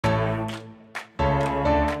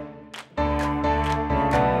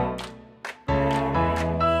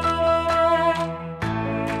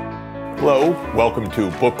Hello, welcome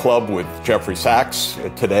to Book Club with Jeffrey Sachs.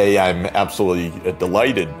 Today I'm absolutely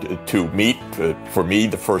delighted to meet, for me,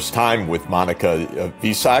 the first time with Monika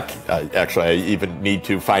Wiesak. Actually, I even need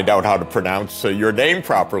to find out how to pronounce your name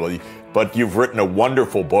properly, but you've written a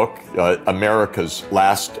wonderful book, America's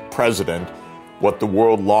Last President, What the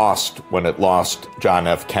World Lost When It Lost John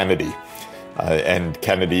F. Kennedy. And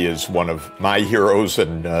Kennedy is one of my heroes,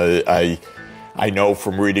 and I know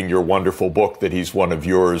from reading your wonderful book that he's one of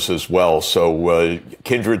yours as well. So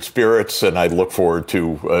kindred spirits, and I look forward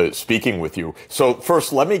to speaking with you. So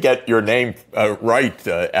first, let me get your name right,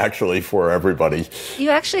 actually, for everybody.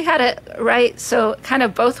 You actually had it right, so kind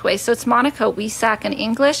of both ways. So it's Monika Wiesak in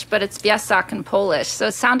English, but it's Wiesak in Polish. So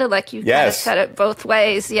it sounded like you kind of said it both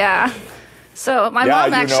ways, yeah. So my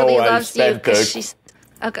mom actually loves you because she's...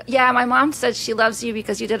 Okay. Yeah, my mom said she loves you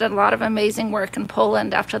because you did a lot of amazing work in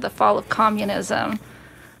Poland after the fall of communism.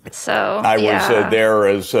 So I was there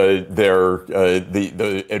as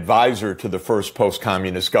the advisor to the first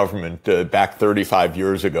post-communist government back 35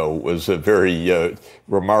 years ago. It was a very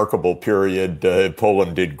remarkable period.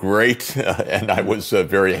 Poland did great, and I was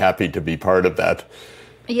very happy to be part of that.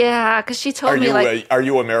 Yeah, because she told me, are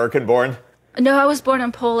you American-born? No, I was born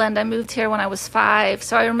in Poland. I moved here when I was 5.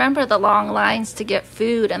 So I remember the long lines to get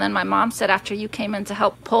food. And then my mom said after you came in to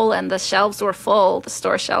help Poland, the shelves were full. The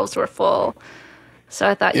store shelves were full. So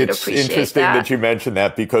I thought you'd appreciate that. It's interesting that you mentioned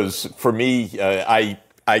that because for me, I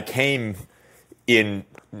came in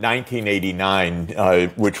 1989,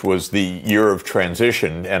 which was the year of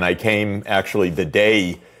transition. And I came actually the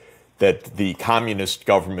day that the communist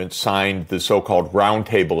government signed the so-called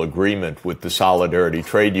roundtable agreement with the Solidarity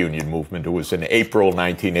trade union movement. It was in April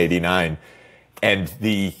 1989. And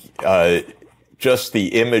just the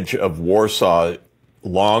image of Warsaw,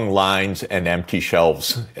 long lines and empty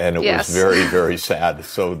shelves. And it was very, very sad.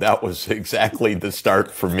 So that was exactly the start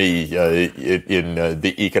for me in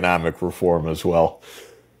the economic reform as well.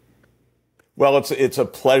 Well, it's a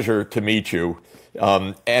pleasure to meet you.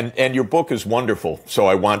 And your book is wonderful, so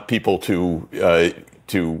I want people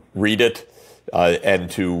to read it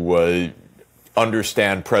and to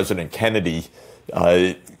understand President Kennedy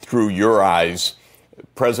through your eyes.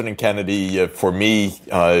 President Kennedy, for me,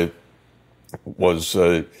 was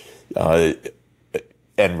and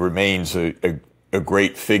remains a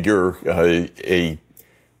great figure, a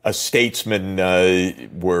statesman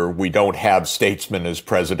where we don't have statesmen as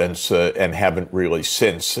presidents and haven't really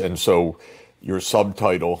since, and so. Your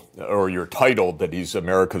subtitle or your title that he's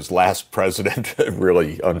America's last president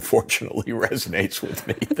really, unfortunately, resonates with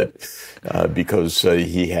me because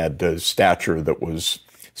he had a stature that was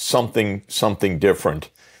something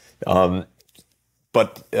different. But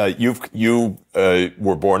you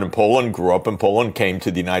were born in Poland, grew up in Poland, came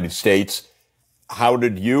to the United States. How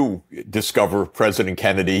did you discover President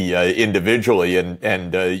Kennedy individually?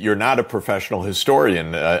 And you're not a professional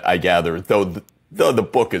historian, I gather, though the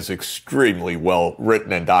book is extremely well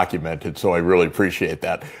written and documented, so I really appreciate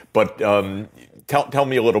that. But tell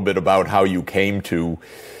me a little bit about how you came to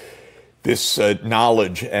this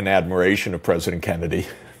knowledge and admiration of President Kennedy.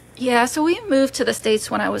 Yeah, so we moved to the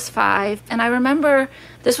States when I was 5, and I remember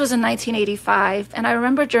this was in 1985, and I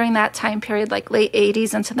remember during that time period, like late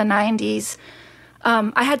 80s into the 90s,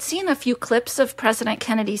 I had seen a few clips of President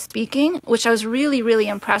Kennedy speaking, which I was really, really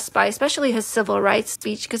impressed by, especially his civil rights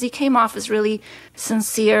speech, because he came off as really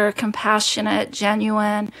sincere, compassionate,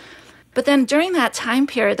 genuine. But then during that time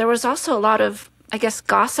period, there was also a lot of, I guess,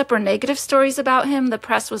 gossip or negative stories about him. The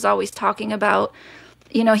press was always talking about,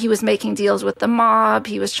 you know, he was making deals with the mob,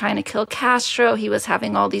 he was trying to kill Castro, he was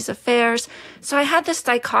having all these affairs. So I had this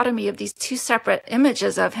dichotomy of these two separate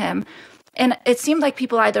images of him. And it seemed like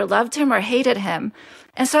people either loved him or hated him.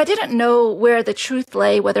 And so I didn't know where the truth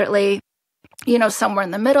lay, whether it lay, you know, somewhere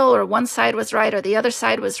in the middle or one side was right or the other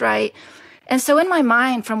side was right. And so in my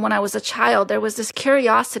mind, from when I was a child, there was this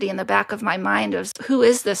curiosity in the back of my mind of who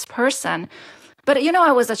is this person? But, you know,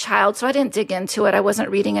 I was a child, so I didn't dig into it. I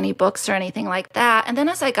wasn't reading any books or anything like that. And then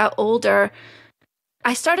as I got older,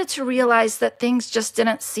 I started to realize that things just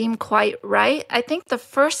didn't seem quite right. I think the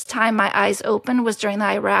first time my eyes opened was during the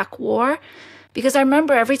Iraq War, because I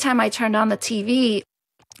remember every time I turned on the TV,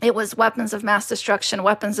 it was weapons of mass destruction,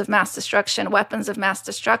 weapons of mass destruction, weapons of mass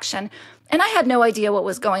destruction. And I had no idea what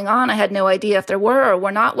was going on. I had no idea if there were or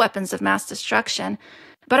were not weapons of mass destruction.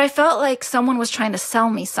 But I felt like someone was trying to sell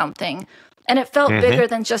me something. And it felt bigger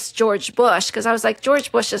than just George Bush, because I was like,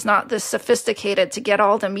 George Bush is not this sophisticated to get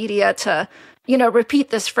all the media to, you know, repeat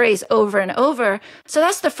this phrase over and over. So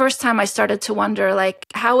that's the first time I started to wonder, like,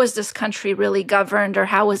 how is this country really governed, or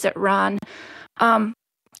how is it run?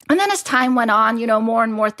 And then as time went on, you know, more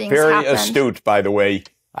and more things happened. Very astute, by the way.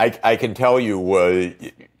 I can tell you,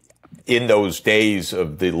 in those days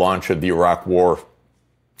of the launch of the Iraq War,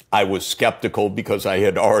 I was skeptical because I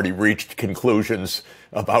had already reached conclusions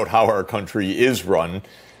about how our country is run,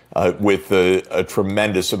 with a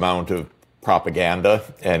tremendous amount of propaganda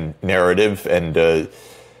and narrative and the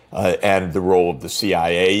role of the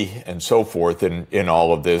CIA and so forth in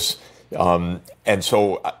all of this. And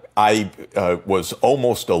so I was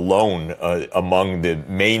almost alone among the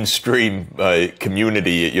mainstream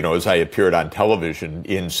community, as I appeared on television,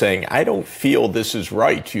 in saying, I don't feel this is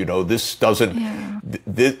right. This doesn't,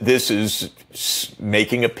 this is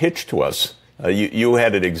making a pitch to us. You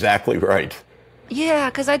had it exactly right. Yeah,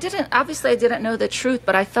 because I didn't know the truth,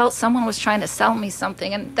 but I felt someone was trying to sell me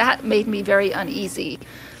something, and that made me very uneasy.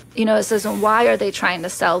 It says, why are they trying to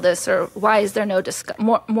sell this, or why is there no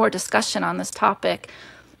more discussion on this topic?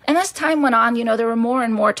 And as time went on, there were more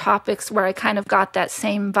and more topics where I kind of got that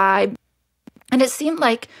same vibe. And it seemed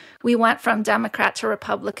like we went from Democrat to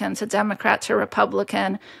Republican to Democrat to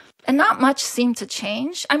Republican, and not much seemed to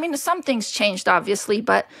change. I mean, some things changed, obviously,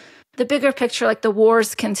 but the bigger picture, like the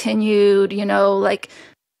wars continued,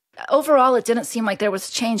 overall, it didn't seem like there was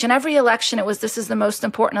change. And every election, this is the most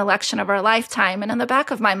important election of our lifetime. And in the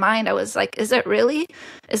back of my mind, I was like, is it really?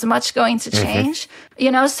 Is much going to change?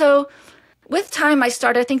 So with time, I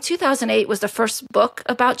think 2008 was the first book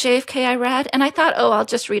about JFK I read. And I thought, I'll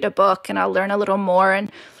just read a book and I'll learn a little more.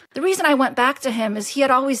 And the reason I went back to him is he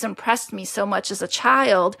had always impressed me so much as a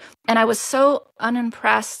child. And I was so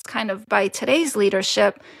unimpressed kind of by today's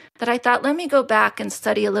leadership that I thought, let me go back and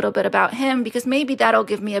study a little bit about him, because maybe that'll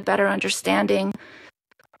give me a better understanding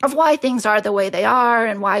of why things are the way they are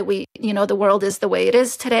and why the world is the way it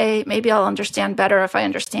is today. Maybe I'll understand better if I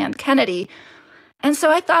understand Kennedy. And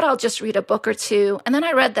so I thought I'll just read a book or two. And then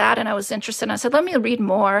I read that and I was interested. And I said, let me read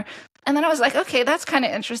more. And then I was like, okay, that's kind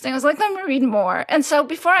of interesting. I was like, let me read more. And so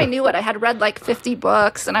before I knew it, I had read like 50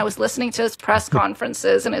 books, and I was listening to his press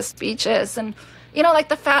conferences and his speeches. And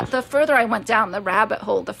the further I went down the rabbit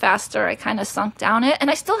hole, the faster I kind of sunk down it.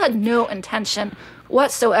 And I still had no intention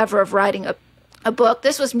whatsoever of writing a book.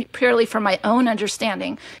 This was purely for my own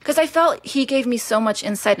understanding, because I felt he gave me so much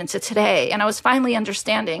insight into today. And I was finally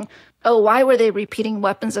understanding, why were they repeating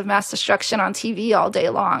weapons of mass destruction on TV all day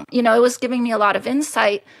long? It was giving me a lot of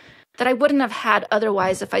insight that I wouldn't have had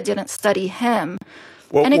otherwise if I didn't study him.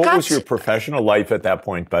 What was your professional life at that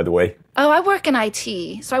point, by the way? I work in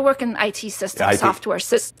IT. So I work in IT systems, software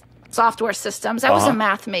systems. I was a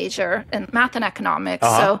math major in math and economics.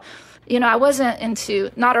 So, I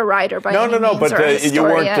wasn't not a writer by any means, but you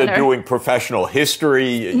weren't doing professional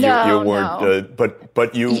history. You weren't,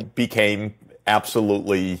 but you became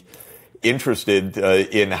absolutely interested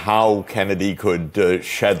in how Kennedy could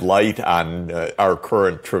shed light on our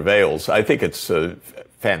current travails. I think it's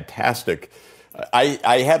fantastic.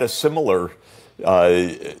 I had a similar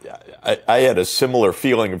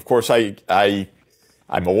feeling. Of course,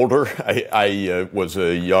 I'm older. I was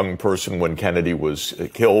a young person when Kennedy was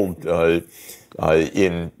killed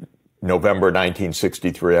in November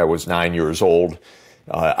 1963. I was 9 years old.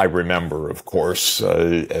 I remember, of course,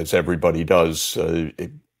 as everybody does,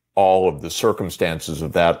 all of the circumstances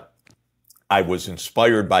of that. I was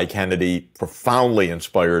inspired by Kennedy, profoundly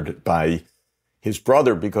inspired by his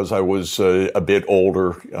brother, because I was a bit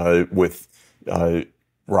older with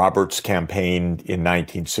Robert's campaign in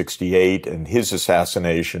 1968 and his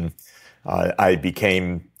assassination. I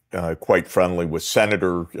became quite friendly with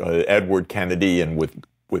Senator Edward Kennedy and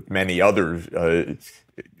with many other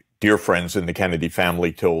dear friends in the Kennedy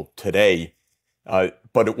family till today.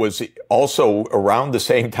 But it was also around the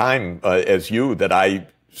same time as you that I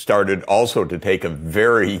started also to take a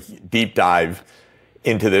very deep dive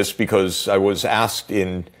into this, because I was asked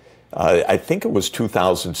in, I think it was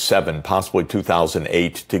 2007, possibly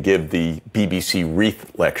 2008, to give the BBC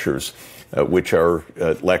Wreath Lectures, which are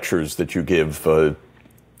lectures that you give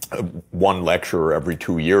one lecture every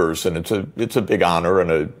 2 years. And it's a big honor and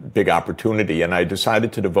a big opportunity. And I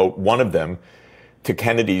decided to devote one of them to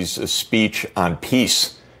Kennedy's speech on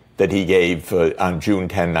peace that he gave on June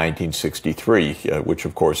 10, 1963, which,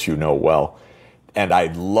 of course, you know well. And I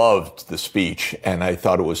loved the speech, and I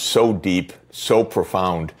thought it was so deep, so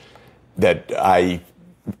profound, that I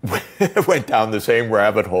went down the same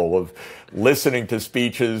rabbit hole of listening to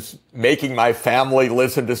speeches, making my family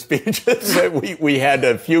listen to speeches. We had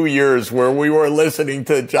a few years where we were listening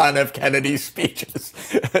to John F. Kennedy's speeches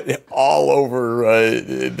all over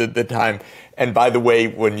the time. And by the way,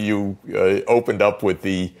 when you opened up with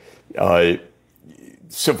the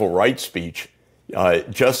civil rights speech,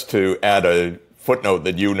 just to add a footnote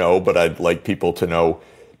that but I'd like people to know,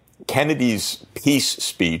 Kennedy's peace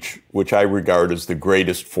speech, which I regard as the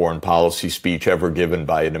greatest foreign policy speech ever given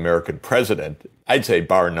by an American president, I'd say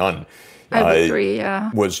bar none, I would agree,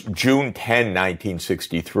 yeah, was June 10,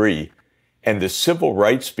 1963. And the civil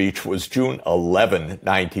rights speech was June 11,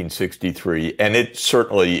 1963. And it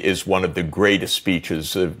certainly is one of the greatest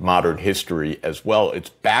speeches of modern history as well. It's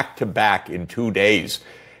back to back in 2 days.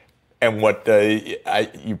 And what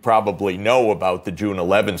you probably know about the June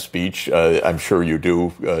 11 speech, I'm sure you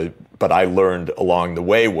do, but I learned along the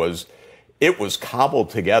way, was it was cobbled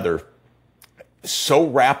together so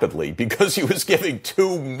rapidly because he was giving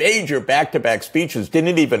two major back-to-back speeches,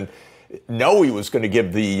 didn't even know he was going to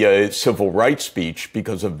give the civil rights speech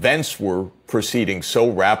because events were proceeding so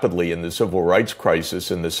rapidly in the civil rights crisis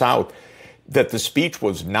in the South that the speech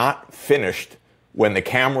was not finished when the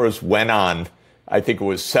cameras went on. I think it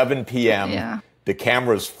was 7 p.m. Yeah. The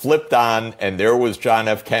cameras flipped on, and there was John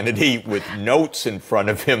F. Kennedy with notes in front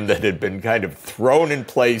of him that had been kind of thrown in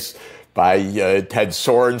place by Ted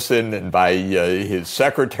Sorensen and by his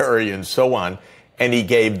secretary and so on. And he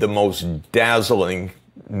gave the most dazzling,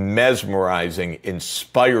 mesmerizing,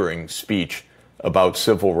 inspiring speech about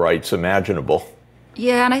civil rights imaginable.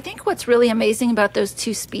 Yeah, and I think what's really amazing about those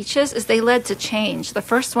two speeches is they led to change. The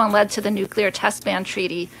first one led to the nuclear test ban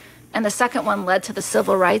treaty, and the second one led to the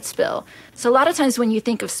Civil Rights Bill. So a lot of times when you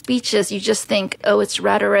think of speeches, you just think, oh, it's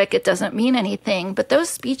rhetoric, it doesn't mean anything. But those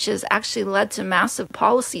speeches actually led to massive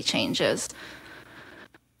policy changes.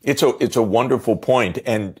 It's a wonderful point,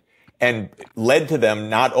 and led to them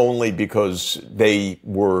not only because they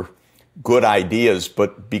were good ideas,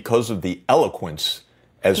 but because of the eloquence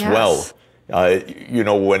as well.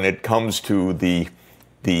 When it comes to the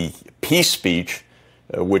peace speech,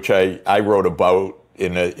 which I wrote about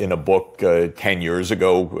in a book 10 years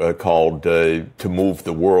ago called To Move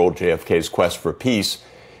the World, JFK's Quest for Peace,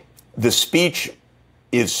 the speech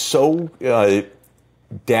is so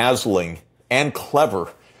dazzling and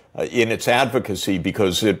clever in its advocacy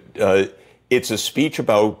because it's a speech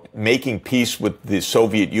about making peace with the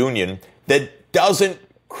Soviet Union that doesn't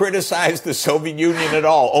criticize the Soviet Union at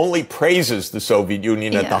all, only praises the Soviet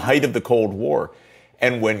Union at the height of the Cold War.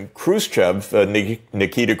 And when Khrushchev,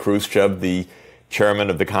 Nikita Khrushchev, the chairman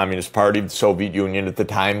of the Communist Party of the Soviet Union at the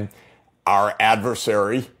time, our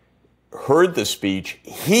adversary, heard the speech,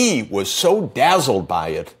 he was so dazzled by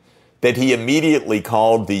it that he immediately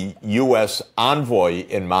called the U.S. envoy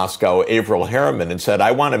in Moscow, Averell Harriman, and said,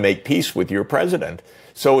 I want to make peace with your president.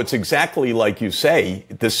 So it's exactly like you say,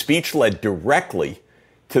 the speech led directly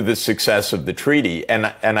to the success of the treaty. And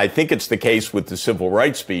I think it's the case with the civil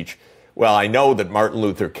rights speech. Well, I know that Martin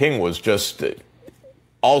Luther King was just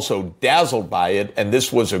also dazzled by it, and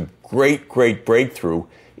this was a great, great breakthrough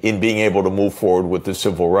in being able to move forward with the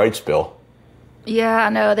Civil Rights Bill. Yeah,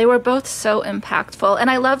 no, they were both so impactful,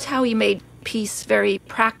 and I loved how he made peace very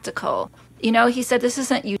practical. You know, he said this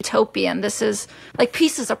isn't utopian, this is, like,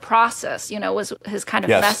 peace is a process, was his kind of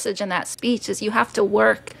message in that speech, is you have to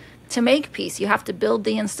work to make peace, you have to build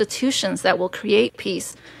the institutions that will create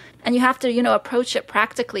peace. And you have to, approach it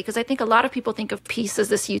practically, because I think a lot of people think of peace as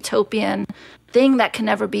this utopian thing that can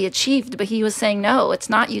never be achieved. But he was saying, no,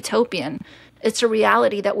 it's not utopian. It's a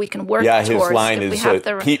reality that we can work towards. Yeah, his line is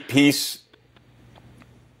peace.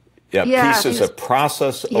 Peace is a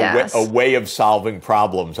process, a way of solving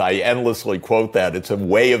problems. I endlessly quote that. It's a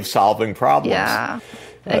way of solving problems. Yeah,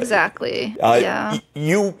 exactly.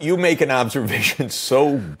 You make an observation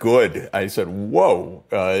so good. I said, whoa,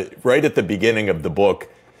 right at the beginning of the book.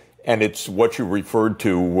 And it's what you referred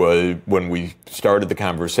to when we started the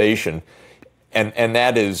conversation. And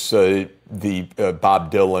that is the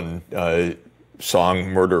Bob Dylan song,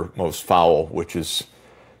 Murder Most Foul, which is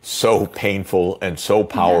so painful and so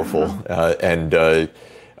powerful.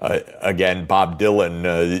 Again, Bob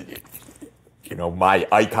Dylan, my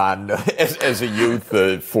icon as a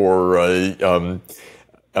youth for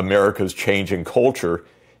America's changing culture,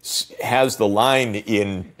 has the line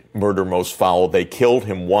in Murder Most Foul, they killed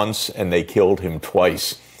him once and they killed him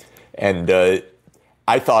twice. And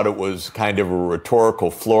I thought it was kind of a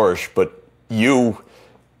rhetorical flourish, but you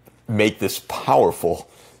make this powerful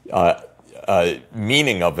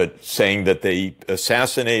meaning of it, saying that they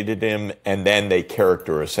assassinated him and then they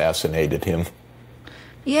character assassinated him.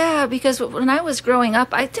 Yeah, because when I was growing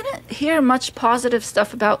up, I didn't hear much positive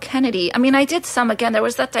stuff about Kennedy. I mean, I did some, again, there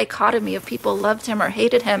was that dichotomy of people loved him or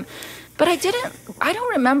hated him. But I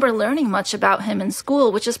don't remember learning much about him in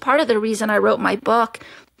school, which is part of the reason I wrote my book,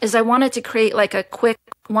 is I wanted to create like a quick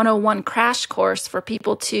 101 crash course for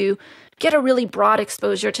people to get a really broad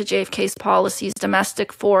exposure to JFK's policies,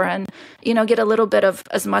 domestic, foreign, get a little bit of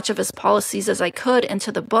as much of his policies as I could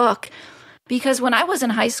into the book. Because when I was in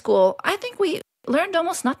high school, I think we learned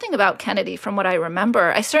almost nothing about Kennedy from what I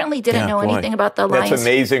remember. I certainly didn't know anything about the lines. That's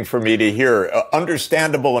amazing for me to hear.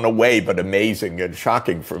 Understandable in a way, but amazing and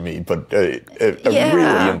shocking for me. But a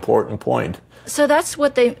really important point. So that's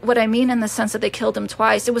what I mean in the sense that they killed him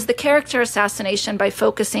twice. It was the character assassination by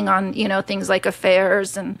focusing on, things like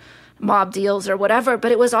affairs and mob deals or whatever.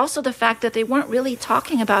 But it was also the fact that they weren't really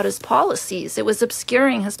talking about his policies. It was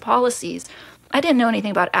obscuring his policies. I didn't know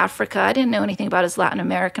anything about Africa. I didn't know anything about his Latin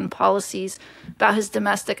American policies, about his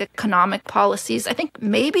domestic economic policies. I think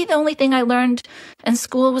maybe the only thing I learned in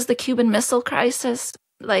school was the Cuban Missile Crisis,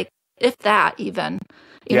 like if that even,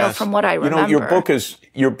 from what I remember.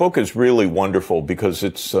 Your book is really wonderful because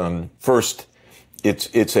it's first,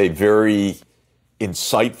 it's a very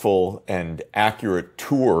insightful and accurate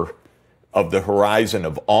tour of the horizon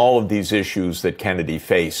of all of these issues that Kennedy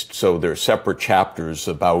faced. So there are separate chapters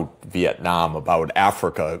about Vietnam, about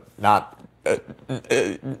Africa, not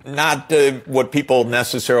what people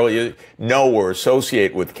necessarily know or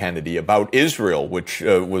associate with Kennedy, about Israel, which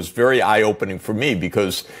was very eye-opening for me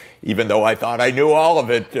because even though I thought I knew all of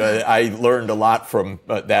it, I learned a lot from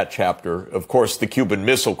that chapter. Of course, the Cuban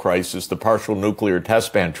Missile Crisis, the Partial Nuclear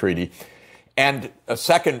Test Ban Treaty. And a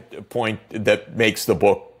second point that makes the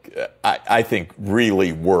book I think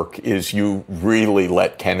really work is you really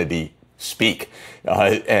let Kennedy speak.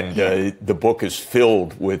 The book is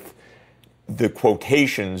filled with the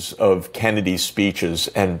quotations of Kennedy's speeches.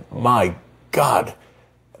 And my God,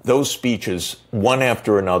 those speeches, one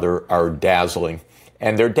after another, are dazzling.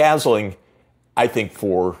 And they're dazzling, I think,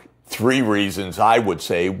 for three reasons, I would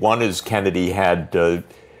say. One is Kennedy had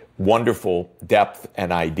wonderful depth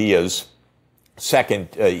and ideas.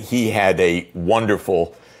 Second, he had a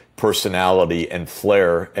wonderful personality and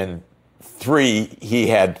flair. And three, he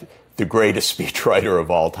had the greatest speechwriter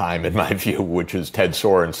of all time, in my view, which is Ted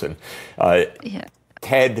Sorensen. I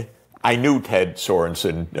knew Ted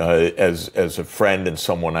Sorensen as a friend and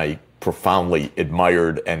someone I profoundly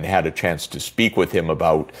admired and had a chance to speak with him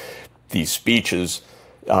about these speeches.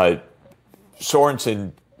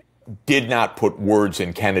 Sorensen did not put words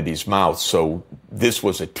in Kennedy's mouth, so this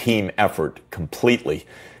was a team effort completely.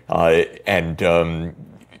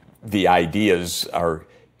 The ideas are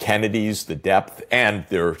Kennedy's, the depth, and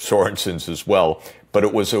they're Sorensen's as well. But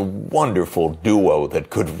it was a wonderful duo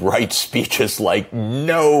that could write speeches like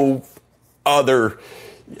no other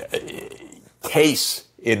case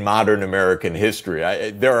in modern American history.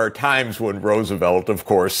 There are times when Roosevelt, of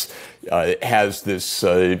course, has this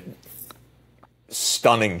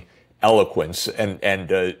stunning eloquence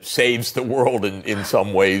and saves the world in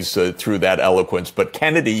some ways through that eloquence. But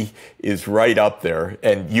Kennedy is right up there,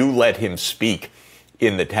 and you let him speak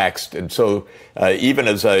in the text. And so even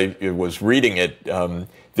as I was reading it,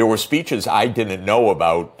 there were speeches I didn't know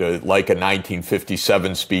about, like a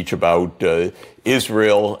 1957 speech about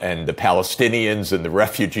Israel and the Palestinians and the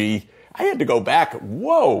refugee. I had to go back.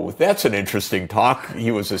 Whoa, that's an interesting talk.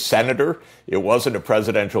 He was a senator. It wasn't a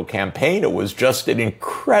presidential campaign. It was just an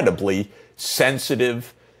incredibly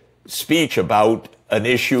sensitive speech about an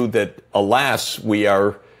issue that, alas, we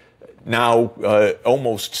are now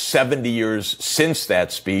almost 70 years since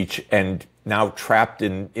that speech and now trapped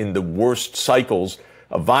in the worst cycles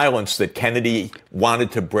of violence that Kennedy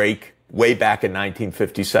wanted to break way back in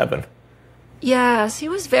 1957. Yes, he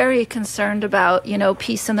was very concerned about,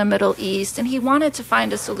 peace in the Middle East, and he wanted to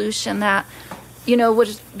find a solution that,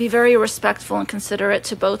 would be very respectful and considerate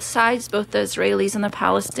to both sides, both the Israelis and the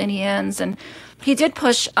Palestinians. And he did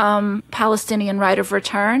push Palestinian right of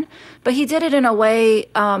return, but he did it in a way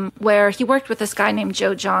where he worked with this guy named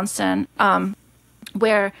Joe Johnson,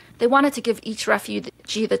 where they wanted to give each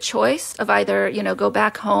refugee the choice of either, go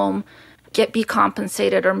back home, be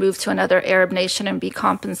compensated, or move to another Arab nation and be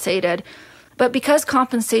compensated. But because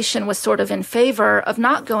compensation was sort of in favor of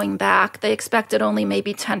not going back, they expected only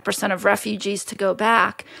maybe 10% of refugees to go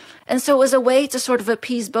back. And so it was a way to sort of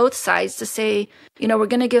appease both sides to say, we're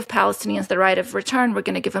going to give Palestinians the right of return. We're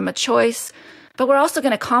going to give them a choice. But we're also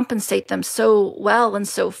going to compensate them so well and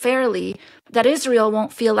so fairly that Israel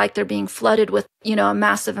won't feel like they're being flooded with, a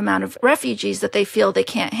massive amount of refugees that they feel they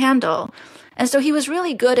can't handle. And so he was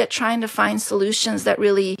really good at trying to find solutions that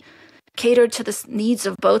really catered to the needs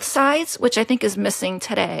of both sides, which I think is missing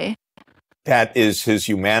today. That is his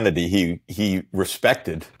humanity. He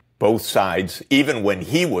respected both sides. Even when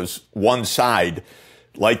he was one side,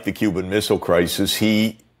 like the Cuban Missile Crisis,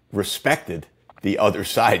 he respected the other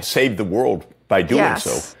side, saved the world by doing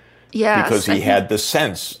so. Yes. Because he had the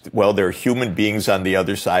sense, well, there are human beings on the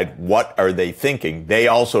other side. What are they thinking? They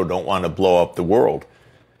also don't want to blow up the world.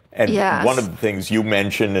 And one of the things you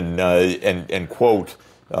mention and quote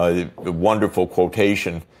a wonderful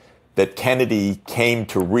quotation that Kennedy came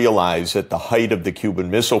to realize at the height of the Cuban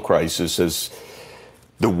Missile Crisis, as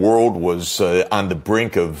the world was on the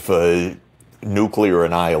brink of nuclear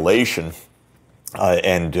annihilation,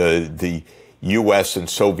 and the U.S. and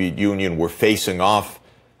Soviet Union were facing off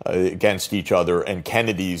against each other, and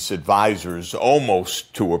Kennedy's advisors,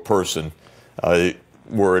 almost to a person,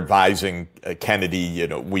 were advising Kennedy,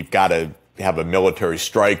 we've got to have a military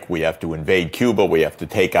strike, we have to invade Cuba, we have to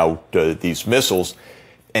take out these missiles.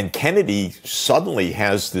 And Kennedy suddenly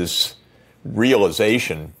has this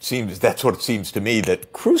realization, that's what it seems to me,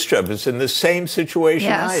 that Khrushchev is in the same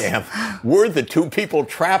situation I am. We're the two people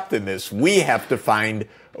trapped in this. We have to find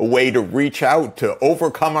a way to reach out to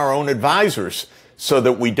overcome our own advisors so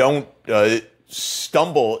that we don't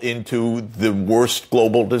stumble into the worst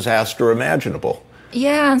global disaster imaginable.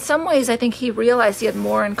 Yeah, in some ways, I think he realized he had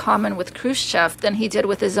more in common with Khrushchev than he did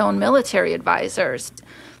with his own military advisors.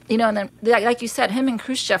 And then, like you said, him and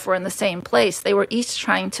Khrushchev were in the same place. They were each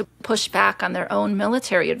trying to push back on their own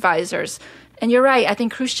military advisors. And you're right. I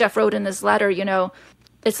think Khrushchev wrote in his letter,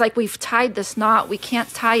 it's like we've tied this knot. We can't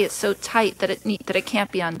tie it so tight that it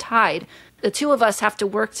can't be untied. The two of us have to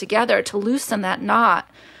work together to loosen that knot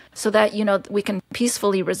so that, we can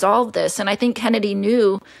peacefully resolve this. And I think Kennedy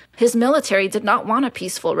knew his military did not want a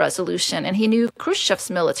peaceful resolution, and he knew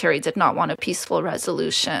Khrushchev's military did not want a peaceful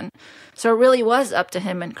resolution. So it really was up to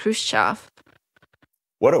him and Khrushchev.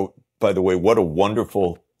 By the way, what a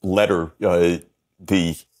wonderful letter.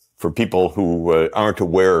 For people who aren't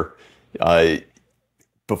aware,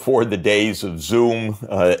 before the days of Zoom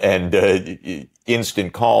and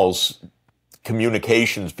instant calls,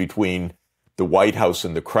 communications between the White House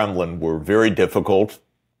and the Kremlin were very difficult,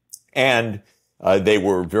 and they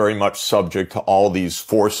were very much subject to all these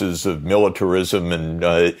forces of militarism,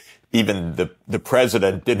 and even the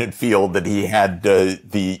president didn't feel that he had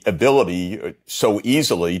the ability so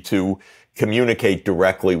easily to communicate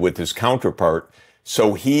directly with his counterpart.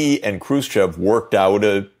 So he and Khrushchev worked out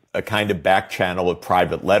a kind of back channel of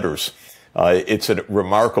private letters. It's a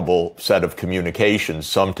remarkable set of communications,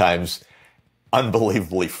 sometimes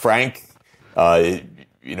unbelievably frank,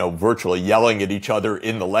 virtually yelling at each other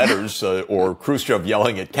in the letters, or Khrushchev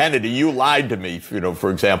yelling at Kennedy, "You lied to me," for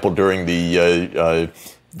example, during the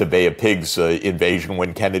Bay of Pigs invasion,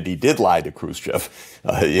 when Kennedy did lie to Khrushchev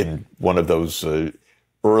in one of those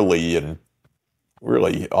early and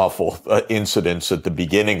really awful incidents at the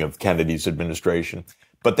beginning of Kennedy's administration.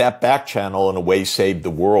 But that back channel, in a way, saved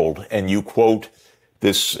the world. And you quote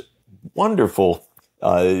this wonderful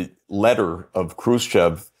letter of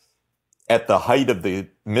Khrushchev at the height of the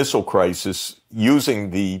missile crisis,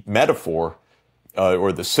 using the metaphor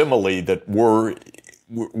or the simile that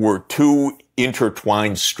we're two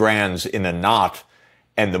intertwined strands in a knot,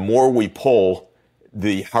 and the more we pull,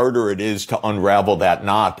 the harder it is to unravel that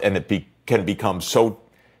knot, and it can become so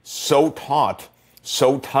taut,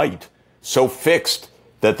 so tight, so fixed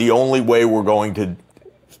that the only way we're going to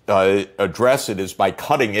address it is by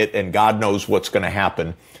cutting it, and God knows what's going to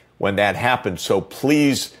happen when that happens. So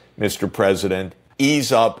please, Mr. President,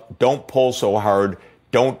 ease up, don't pull so hard,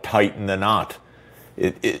 don't tighten the knot.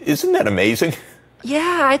 Isn't that amazing?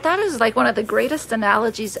 Yeah, I thought it was like one of the greatest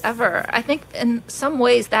analogies ever. I think in some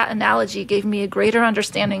ways that analogy gave me a greater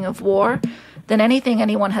understanding of war than anything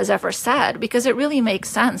anyone has ever said, because it really makes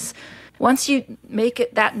sense. Once you make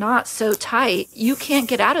that knot so tight, you can't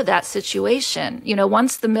get out of that situation.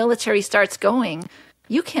 Once the military starts going,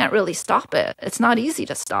 you can't really stop it. It's not easy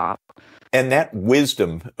to stop. And that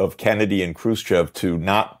wisdom of Kennedy and Khrushchev to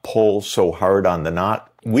not pull so hard on the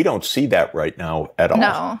knot, we don't see that right now at all.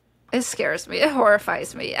 No. It scares me. It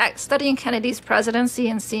horrifies me. Studying Kennedy's presidency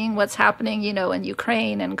and seeing what's happening, in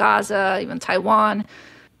Ukraine and Gaza, even Taiwan,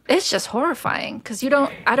 it's just horrifying because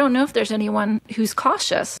I don't know if there's anyone who's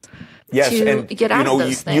cautious to get out of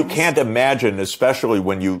those things. You can't imagine, especially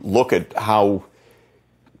when you look at how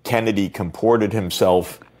Kennedy comported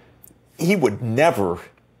himself, he would never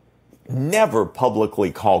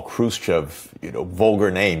publicly call Khrushchev,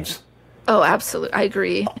 vulgar names. Oh, absolutely. I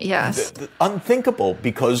agree. Yes. Unthinkable,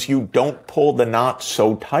 because you don't pull the knot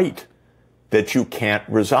so tight that you can't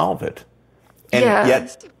resolve it. And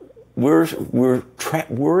yet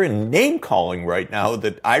we're in name calling right now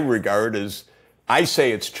that I regard as, I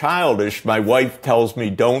say it's childish. My wife tells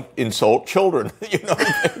me don't insult children.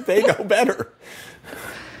 They know better.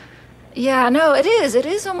 Yeah, no, it is. It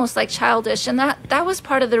is almost like childish. And that was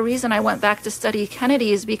part of the reason I went back to study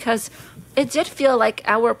Kennedy, is because it did feel like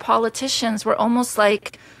our politicians were almost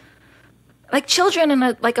like children in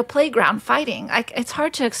a playground fighting. It's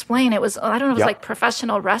hard to explain. It was, I don't know, it was like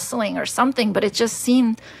professional wrestling or something, but it just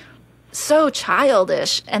seemed so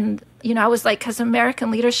childish. And, I was like, has American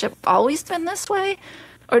leadership always been this way?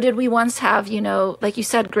 Or did we once have, like you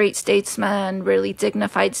said, great statesmen, really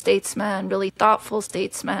dignified statesmen, really thoughtful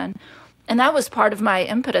statesmen? And that was part of my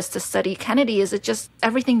impetus to study Kennedy, is it just,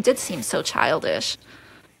 everything did seem so childish.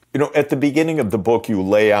 At the beginning of the book, you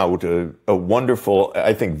lay out a wonderful,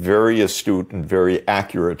 I think, very astute and very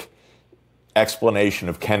accurate explanation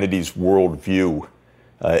of Kennedy's worldview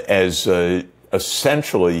as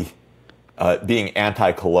essentially being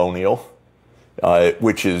anti-colonial,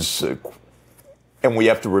 which is, and we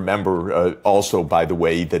have to remember also, by the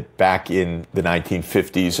way, that back in the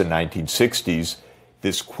 1950s and 1960s,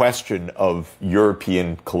 this question of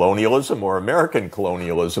European colonialism or American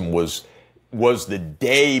colonialism was the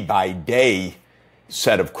day-by-day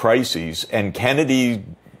set of crises. And Kennedy,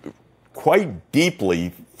 quite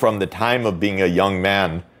deeply from the time of being a young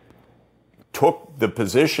man, took the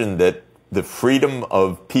position that the freedom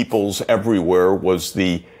of peoples everywhere was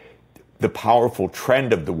the powerful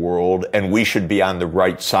trend of the world, and we should be on the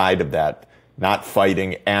right side of that, not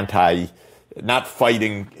fighting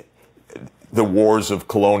the wars of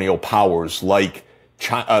colonial powers like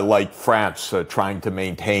France trying to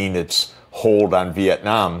maintain its hold on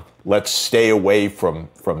Vietnam. Let's stay away from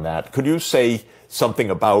that. Could you say something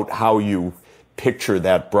about how you picture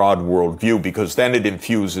that broad worldview? Because then it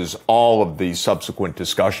infuses all of the subsequent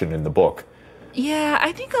discussion in the book. Yeah,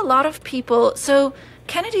 I think a lot of people, so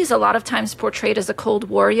Kennedy's a lot of times portrayed as a cold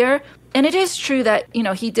warrior. And it is true that,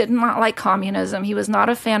 he did not like communism. He was not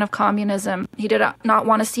a fan of communism. He did not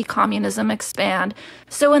want to see communism expand.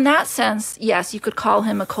 So in that sense, yes, you could call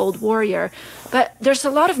him a cold warrior. But there's a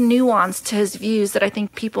lot of nuance to his views that I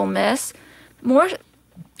think people miss. More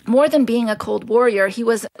than being a cold warrior, he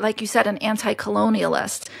was, like you said, an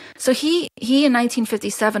anti-colonialist. So he in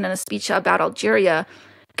 1957, in a speech about Algeria,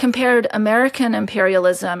 compared American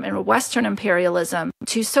imperialism and Western imperialism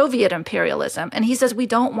to Soviet imperialism. And he says, we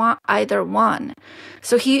don't want either one.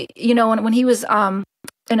 So he, when he was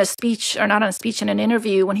in a speech, or not in a speech, in an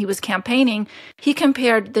interview, when he was campaigning, he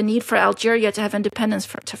compared the need for Algeria to have independence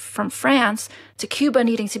from France to Cuba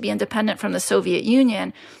needing to be independent from the Soviet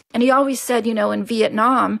Union. And he always said, in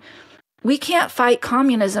Vietnam, we can't fight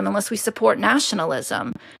communism unless we support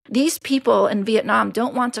nationalism. These people in Vietnam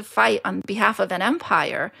don't want to fight on behalf of an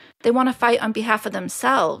empire. They want to fight on behalf of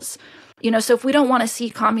themselves. So if we don't want to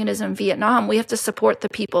see communism in Vietnam, we have to support the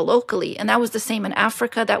people locally. And that was the same in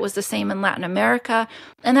Africa. That was the same in Latin America.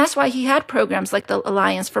 And that's why he had programs like the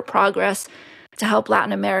Alliance for Progress to help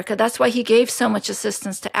Latin America. That's why he gave so much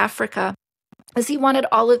assistance to Africa, as he wanted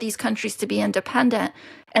all of these countries to be independent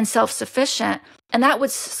and self-sufficient. And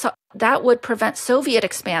that would prevent Soviet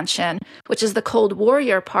expansion, which is the Cold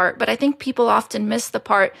Warrior part. But I think people often miss the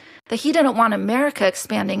part that he didn't want America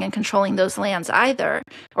expanding and controlling those lands either,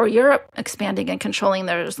 or Europe expanding and controlling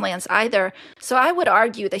those lands either. So I would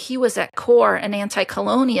argue that he was at core an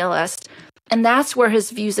anti-colonialist, and that's where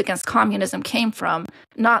his views against communism came from,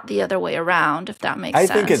 not the other way around, if that makes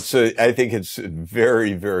sense. I think it's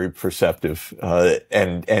very, very perceptive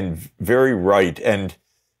and very right and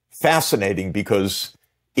fascinating, because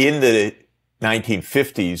in the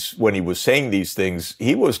 1950s, when he was saying these things,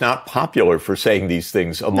 he was not popular for saying these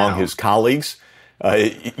things among his colleagues.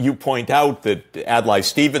 You point out that Adlai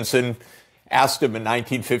Stevenson asked him in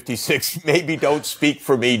 1956, maybe don't speak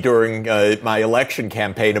for me during my election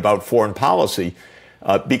campaign about foreign policy,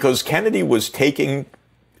 because Kennedy was taking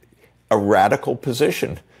a radical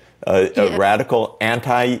position, a radical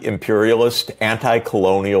anti-imperialist,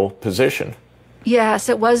 anti-colonial position. Yes,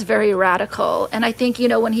 it was very radical. And I think,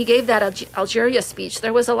 when he gave that Algeria speech,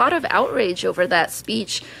 there was a lot of outrage over that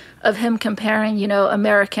speech of him comparing,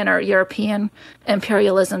 American or European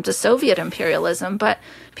imperialism to Soviet imperialism. But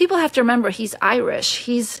people have to remember he's Irish.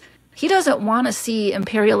 He doesn't want to see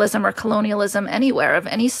imperialism or colonialism anywhere of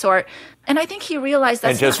any sort. And I think he realized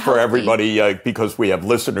that's not healthy. And just for everybody, because we have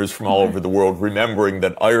listeners from all over the world, remembering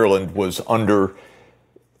that Ireland was under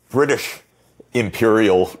British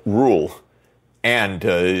imperial rule, and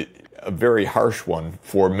a very harsh one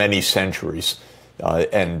for many centuries.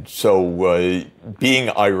 And so being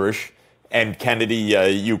Irish, and Kennedy,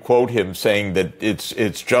 you quote him saying that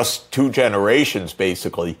it's just 2 generations,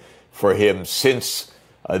 basically, for him since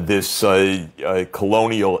this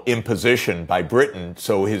colonial imposition by Britain.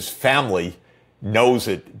 So his family knows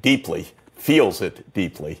it deeply, feels it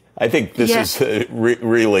deeply. I think this is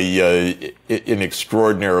really an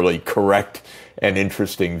extraordinarily correct and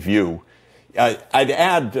interesting view. I'd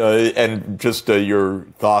add, and just your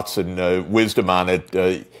thoughts and wisdom on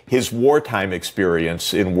it, his wartime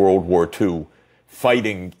experience in World War II,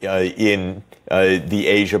 fighting in the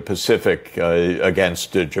Asia Pacific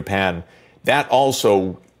against Japan. That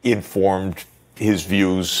also informed his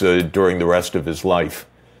views during the rest of his life.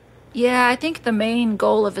 Yeah, I think the main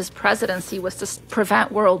goal of his presidency was to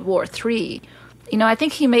prevent World War III. I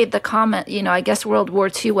think he made the comment, I guess World War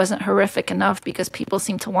II wasn't horrific enough because people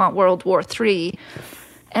seem to want World War III.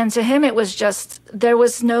 And to him, it was just,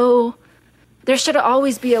 there should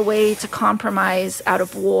always be a way to compromise out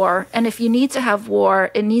of war. And if you need to have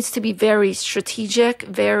war, it needs to be very strategic,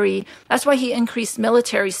 that's why he increased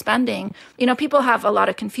military spending. People have a lot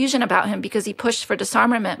of confusion about him because he pushed for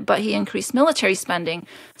disarmament, but he increased military spending.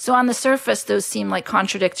 So on the surface, those seem like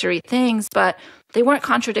contradictory things, but they weren't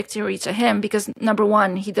contradictory to him because, number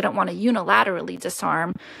one, he didn't want to unilaterally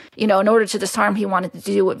disarm. In order to disarm, he wanted to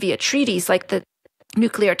do it via treaties like the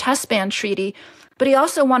Nuclear Test Ban Treaty. But he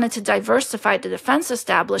also wanted to diversify the defense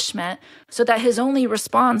establishment so that his only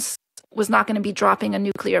response was not going to be dropping a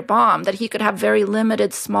nuclear bomb, that he could have very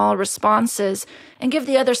limited, small responses and give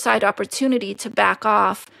the other side opportunity to back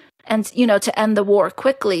off and, to end the war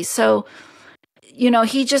quickly. So,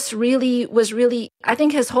 he just I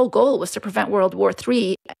think his whole goal was to prevent World War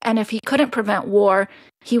III. And if he couldn't prevent war,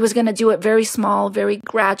 he was going to do it very small, very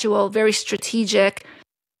gradual, very strategic,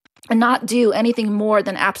 and not do anything more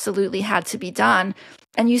than absolutely had to be done.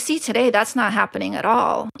 And you see today that's not happening at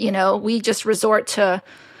all. We just resort to,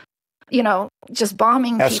 just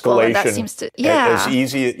bombing escalation, people. And that seems to, as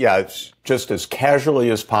easy, it's just as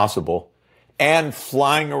casually as possible. And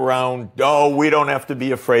flying around, we don't have to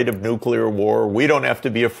be afraid of nuclear war. We don't have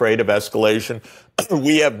to be afraid of escalation.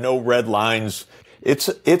 We have no red lines.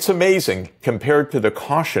 It's amazing compared to the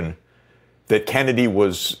caution that Kennedy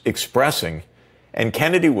was expressing. And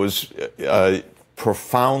Kennedy was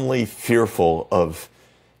profoundly fearful of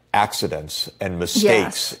accidents and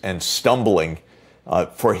mistakes and stumbling.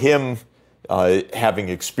 For him, having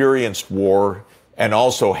experienced war and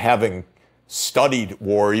also having studied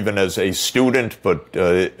war, even as a student, but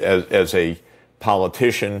as a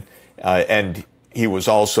politician, and he was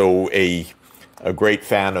also a great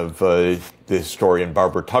fan of the historian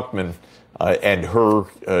Barbara Tuchman, and her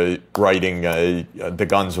writing The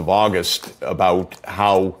Guns of August about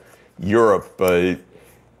how Europe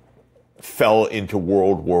fell into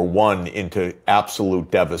World War I, into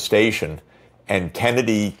absolute devastation. And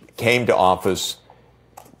Kennedy came to office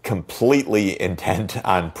completely intent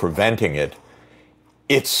on preventing it.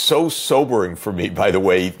 It's so sobering for me, by the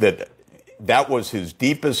way, that was his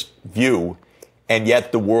deepest view, and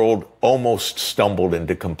yet the world almost stumbled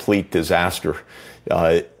into complete disaster.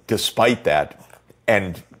 Despite that,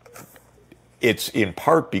 and it's in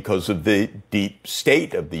part because of the deep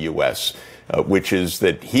state of the U.S., which is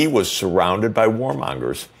that he was surrounded by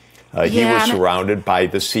warmongers. He was surrounded by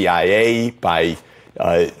the CIA, by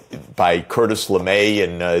Curtis LeMay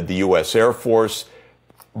and the U.S. Air Force.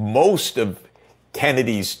 Most of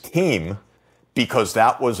Kennedy's team, because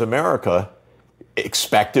that was America,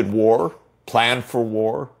 expected war, planned for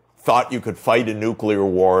war, thought you could fight a nuclear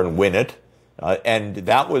war and win it. And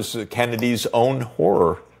that was Kennedy's own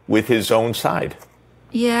horror with his own side.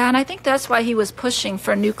 Yeah, and I think that's why he was pushing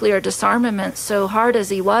for nuclear disarmament so hard as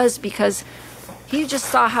he was, because he just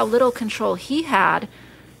saw how little control he had.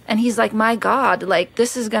 And he's like, my God,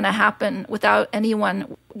 this is going to happen without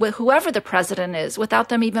anyone, whoever the president is, without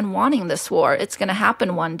them even wanting this war. It's going to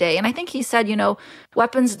happen one day. And I think he said,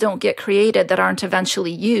 weapons don't get created that aren't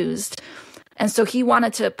eventually used. And so he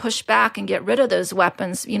wanted to push back and get rid of those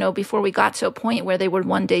weapons, before we got to a point where they would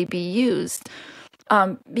one day be used.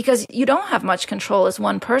 Because you don't have much control as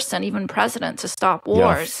one person, even president, to stop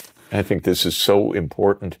wars. Yeah, I think this is so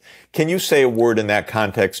important. Can you say a word in that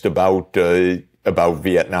context about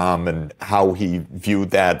Vietnam and how he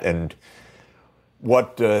viewed that, and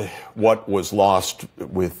what was lost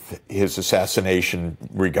with his assassination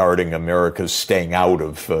regarding America's staying out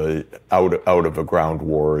of a ground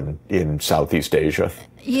war in Southeast Asia?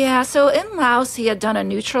 Yeah, so in Laos, he had done a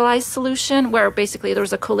neutralized solution where basically there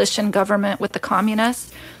was a coalition government with the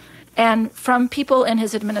communists. And from people in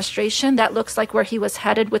his administration, that looks like where he was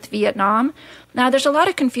headed with Vietnam. Now, there's a lot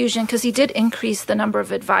of confusion because he did increase the number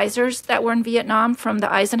of advisors that were in Vietnam from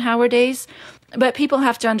the Eisenhower days. But people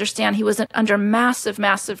have to understand he was under massive,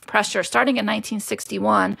 massive pressure starting in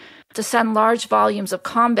 1961 to send large volumes of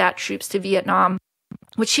combat troops to Vietnam,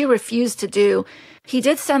 which he refused to do. He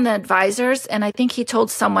did send the advisors, and I think he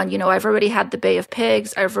told someone, I've already had the Bay of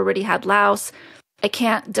Pigs, I've already had Laos. I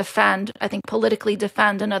can't politically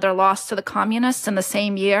defend another loss to the communists in the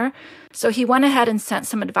same year. So he went ahead and sent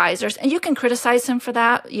some advisors. And you can criticize him for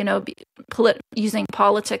that, using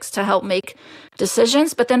politics to help make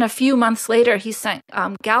decisions. But then a few months later, he sent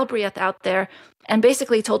Galbraith out there and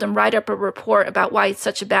basically told him, write up a report about why it's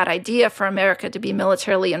such a bad idea for America to be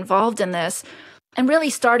militarily involved in this. And really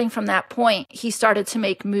starting from that point, he started to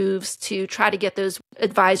make moves to try to get those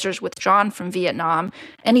advisors withdrawn from Vietnam.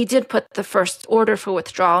 And he did put the first order for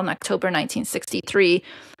withdrawal in October 1963.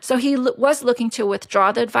 So he was looking to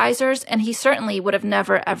withdraw the advisors, and he certainly would have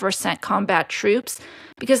never, ever sent combat troops.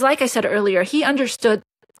 Because like I said earlier, he understood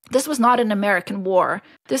this was not an American war.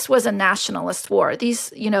 This was a nationalist war.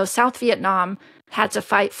 These, South Vietnam had to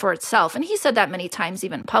fight for itself. And he said that many times,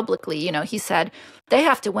 even publicly. He said, they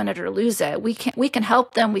have to win it or lose it. We can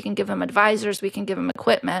help them. We can give them advisors. We can give them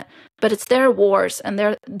equipment. But it's their wars and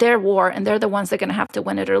their war, and they're the ones that are going to have to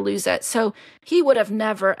win it or lose it. So he would have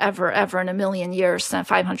never, ever, ever in a million years sent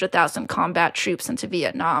 500,000 combat troops into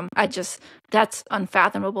Vietnam. That's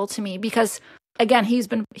unfathomable to me because, again,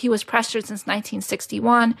 he was pressured since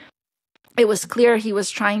 1961. It was clear he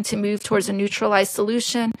was trying to move towards a neutralized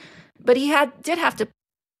solution. But he did have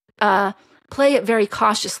to play it very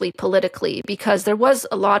cautiously politically because there was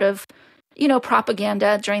a lot of,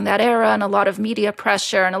 propaganda during that era and a lot of media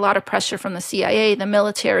pressure and a lot of pressure from the CIA, the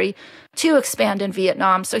military, to expand in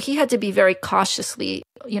Vietnam. So he had to be very cautiously,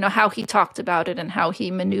 how he talked about it and how he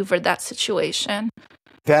maneuvered that situation.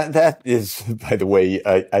 That is, by the way,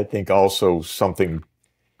 I think also something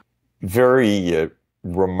very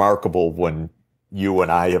remarkable when you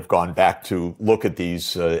and I have gone back to look at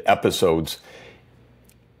these episodes.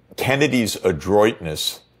 Kennedy's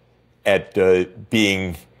adroitness at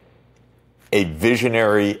being a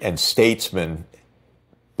visionary and statesman,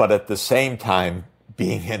 but at the same time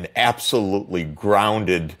being an absolutely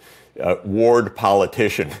grounded ward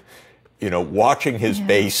politician, watching his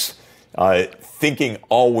base, thinking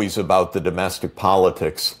always about the domestic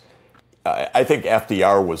politics. I think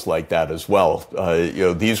FDR was like that as well.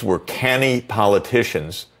 These were canny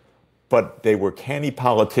politicians, but they were canny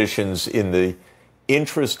politicians in the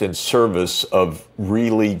interest and service of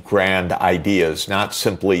really grand ideas, not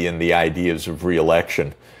simply in the ideas of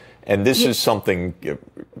re-election. And this is something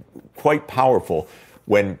quite powerful.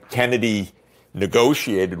 When Kennedy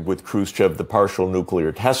negotiated with Khrushchev the partial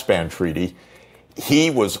nuclear test ban treaty,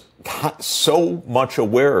 he was so much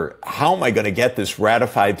aware, how am I going to get this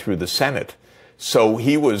ratified through the Senate? So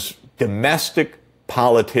he was domestic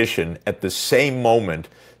politician at the same moment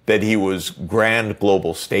that he was grand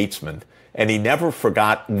global statesman. And he never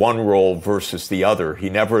forgot one role versus the other. He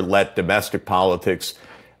never let domestic politics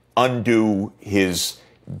undo his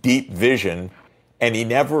deep vision, and he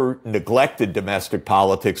never neglected domestic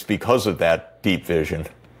politics because of that deep vision.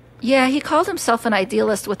 Yeah, he called himself an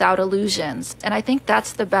idealist without illusions. And I think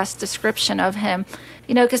that's the best description of him.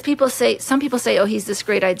 Because some people say, oh, he's this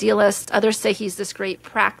great idealist. Others say he's this great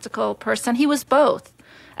practical person. He was both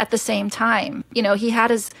at the same time.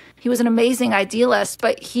 He was an amazing idealist,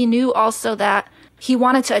 but he knew also that he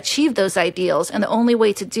wanted to achieve those ideals. And the only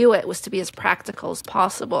way to do it was to be as practical as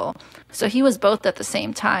possible. So he was both at the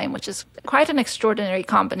same time, which is quite an extraordinary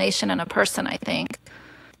combination in a person, I think.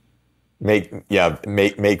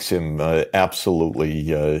 Makes him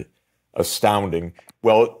absolutely astounding.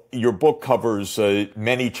 Well, your book covers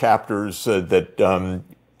many chapters that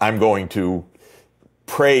I'm going to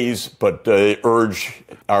praise, but urge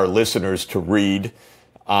our listeners to read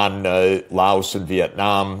on Laos and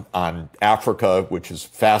Vietnam, on Africa, which is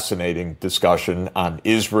fascinating discussion, on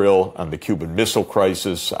Israel, on the Cuban Missile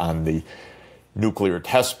Crisis, on the nuclear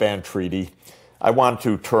test ban treaty. I want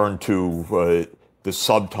to turn to the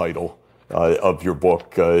subtitle of your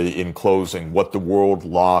book in closing, What the World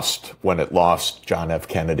Lost When It Lost John F.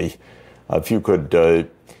 Kennedy. If you could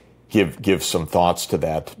give some thoughts to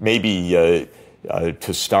that. Maybe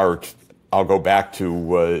to start, I'll go back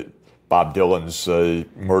to Bob Dylan's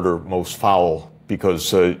Murder Most Foul, because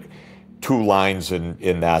two lines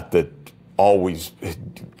in that always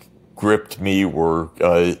gripped me were,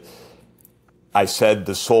 I said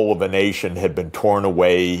the soul of a nation had been torn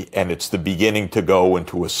away, and it's the beginning to go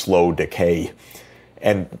into a slow decay.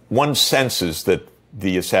 And one senses that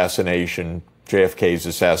the assassination, JFK's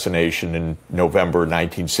assassination in November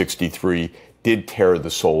 1963, did tear the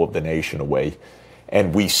soul of the nation away.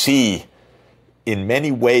 And we see in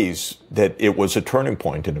many ways that it was a turning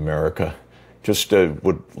point in America. Just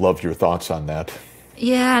would love your thoughts on that.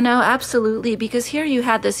 Yeah, no, absolutely. Because here you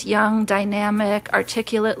had this young, dynamic,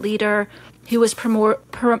 articulate leader who was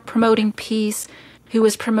promoting peace, who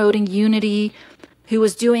was promoting unity, who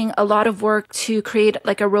was doing a lot of work to create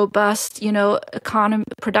like a robust,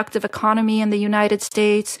 productive economy in the United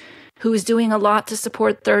States, who was doing a lot to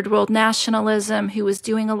support third world nationalism, who was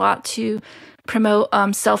doing a lot to promote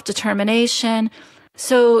self-determination.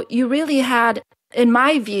 So you really had in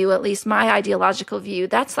my view, at least my ideological view,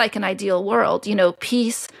 that's like an ideal world,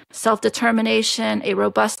 peace, self-determination, a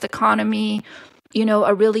robust economy,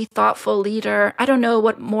 a really thoughtful leader. I don't know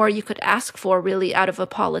what more you could ask for really out of a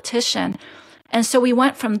politician. And so we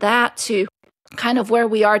went from that to kind of where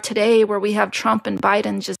we are today, where we have Trump and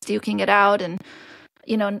Biden just duking it out. And,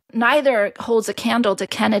 neither holds a candle to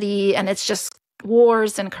Kennedy, and it's just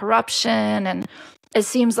wars and corruption. And it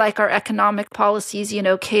seems like our economic policies,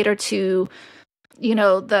 cater to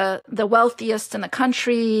the wealthiest in the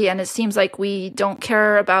country, and it seems like we don't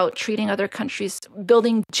care about treating other countries,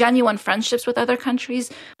 building genuine friendships with other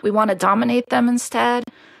countries. We want to dominate them instead.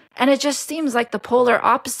 And it just seems like the polar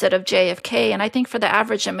opposite of JFK. And I think for the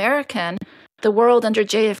average American, the world under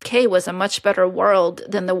JFK was a much better world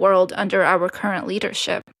than the world under our current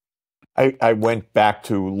leadership. I went back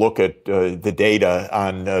to look at the data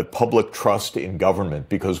on public trust in government,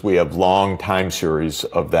 because we have long time series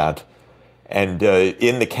of that. And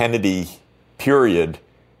in the Kennedy period,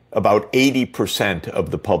 about 80%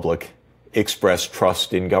 of the public expressed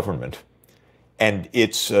trust in government. And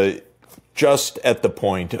it's just at the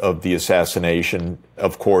point of the assassination,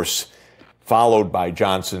 of course, followed by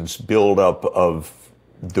Johnson's buildup of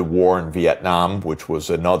the war in Vietnam, which was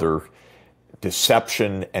another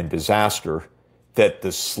deception and disaster, that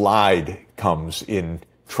the slide comes in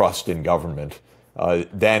trust in government.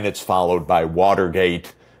 Then it's followed by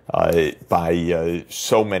Watergate, by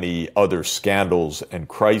so many other scandals and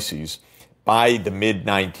crises. By the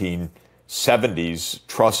mid-1970s,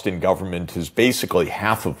 trust in government is basically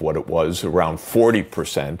half of what it was, around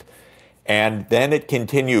 40%. And then it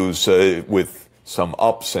continues with some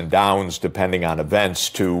ups and downs depending on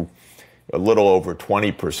events to a little over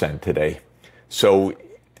 20% today. So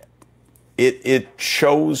it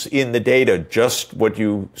shows in the data just what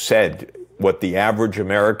you said. What the average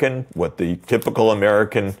American, what the typical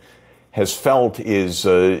American has felt is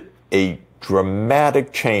a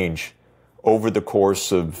dramatic change over the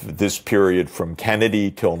course of this period from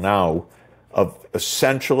Kennedy till now, of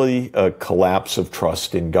essentially a collapse of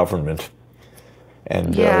trust in government.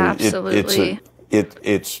 And absolutely.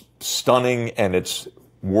 It's stunning and it's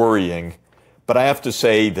worrying. But I have to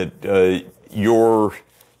say that your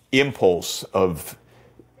impulse of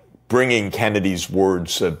bringing Kennedy's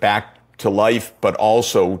words back to life, but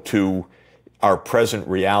also to our present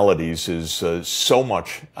realities, is so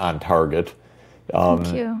much on target.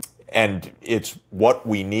 Thank you. And it's what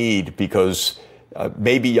we need, because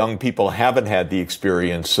maybe young people haven't had the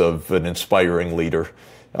experience of an inspiring leader,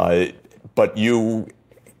 but you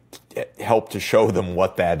help to show them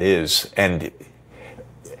what that is, and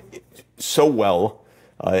so well,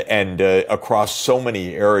 and across so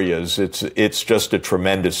many areas. It's just a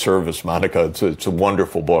tremendous service, Monika. It's a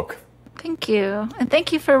wonderful book. Thank you. And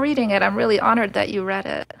thank you for reading it. I'm really honored that you read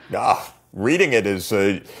it. Reading it is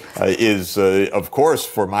of course,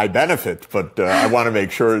 for my benefit, but I want to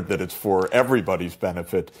make sure that it's for everybody's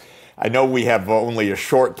benefit. I know we have only a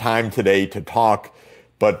short time today to talk,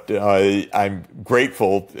 but I'm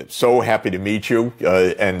grateful, so happy to meet you,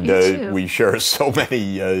 and we share so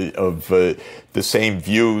many of the same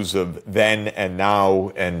views of then and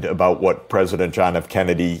now, and about what President John F.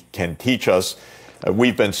 Kennedy can teach us.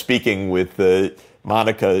 We've been speaking with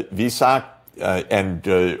Monika Wiesak and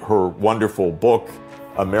her wonderful book,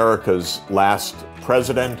 America's Last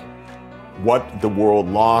President: What the World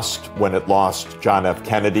Lost When It Lost John F.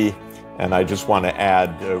 Kennedy. And I just want to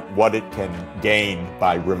add what it can gain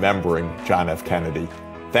by remembering John F. Kennedy.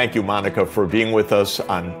 Thank you, Monika, for being with us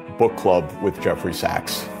on Book Club with Jeffrey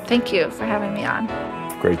Sachs. Thank you for having me on.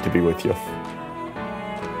 Great to be with you.